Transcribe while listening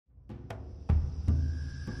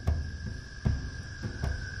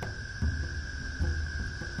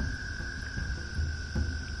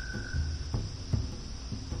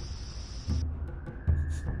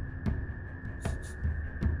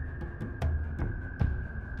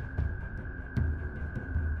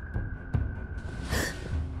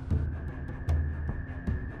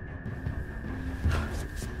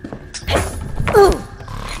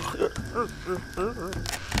You're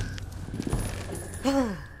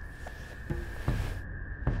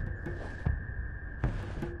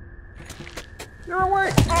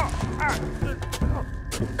awake!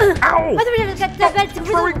 Ow!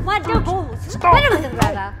 Stop!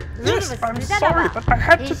 Yes, I'm sorry, but I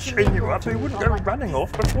had to chain you up so you wouldn't go running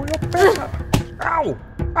off before you're better. Ow!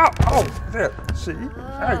 Ow! Oh, there. See?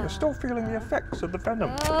 Ah, you're still feeling the effects of the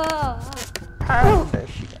venom. Ah, there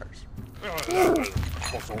she goes.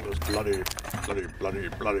 What's all this bloody...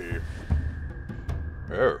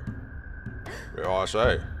 Oh. Yeah, I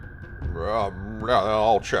say.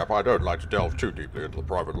 Old chap, I don't like to delve too deeply into the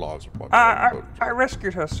private lives of my men, I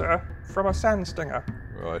rescued her, sir, from a sand stinger.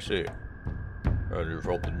 I see. And you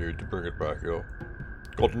felt the need to bring it back here.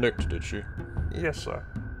 Got nicked, did she? Yes, sir.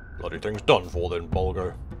 Bloody thing's done for then,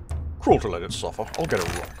 Bolgo. Cruel to let it suffer. I'll get a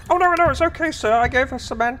rock. Oh, no, it's okay, sir. I gave her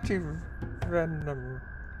some anti-venom.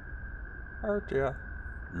 Oh, dear.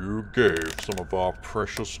 You gave some of our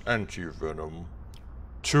precious anti-venom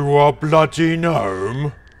to our bloody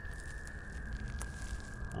gnome?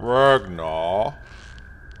 Ragnar?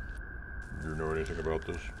 Do you know anything about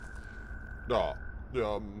this?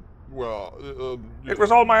 It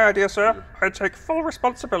was all my idea, sir. I take full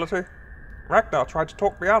responsibility. Ragnar tried to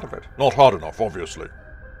talk me out of it. Not hard enough, obviously.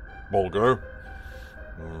 Bolgo,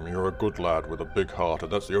 you're a good lad with a big heart,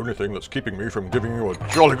 and that's the only thing that's keeping me from giving you a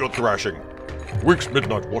jolly good thrashing. Week's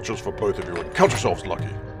midnight watches for both of you, and count yourselves lucky.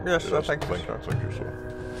 Yes, sir, thank you, sir.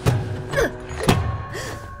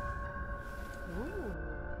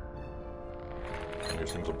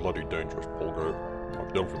 These things are bloody dangerous, Bolgo.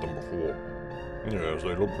 I've dealt with them before. Yes,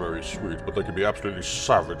 they look very sweet, but they can be absolutely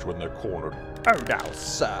savage when they're cornered. Oh, now,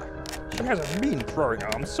 sir. She has a mean throwing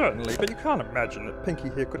arm, certainly, but you can't imagine that Pinky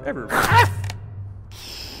here could ever...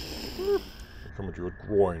 They come at you at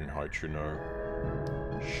groin height, you know.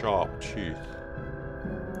 Sharp teeth.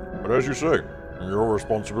 But as you say, your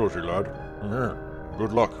responsibility, lad. Yeah.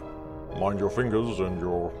 Good luck. Mind your fingers and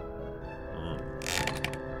your...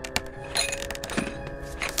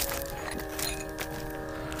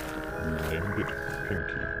 You named it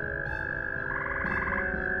Pinky.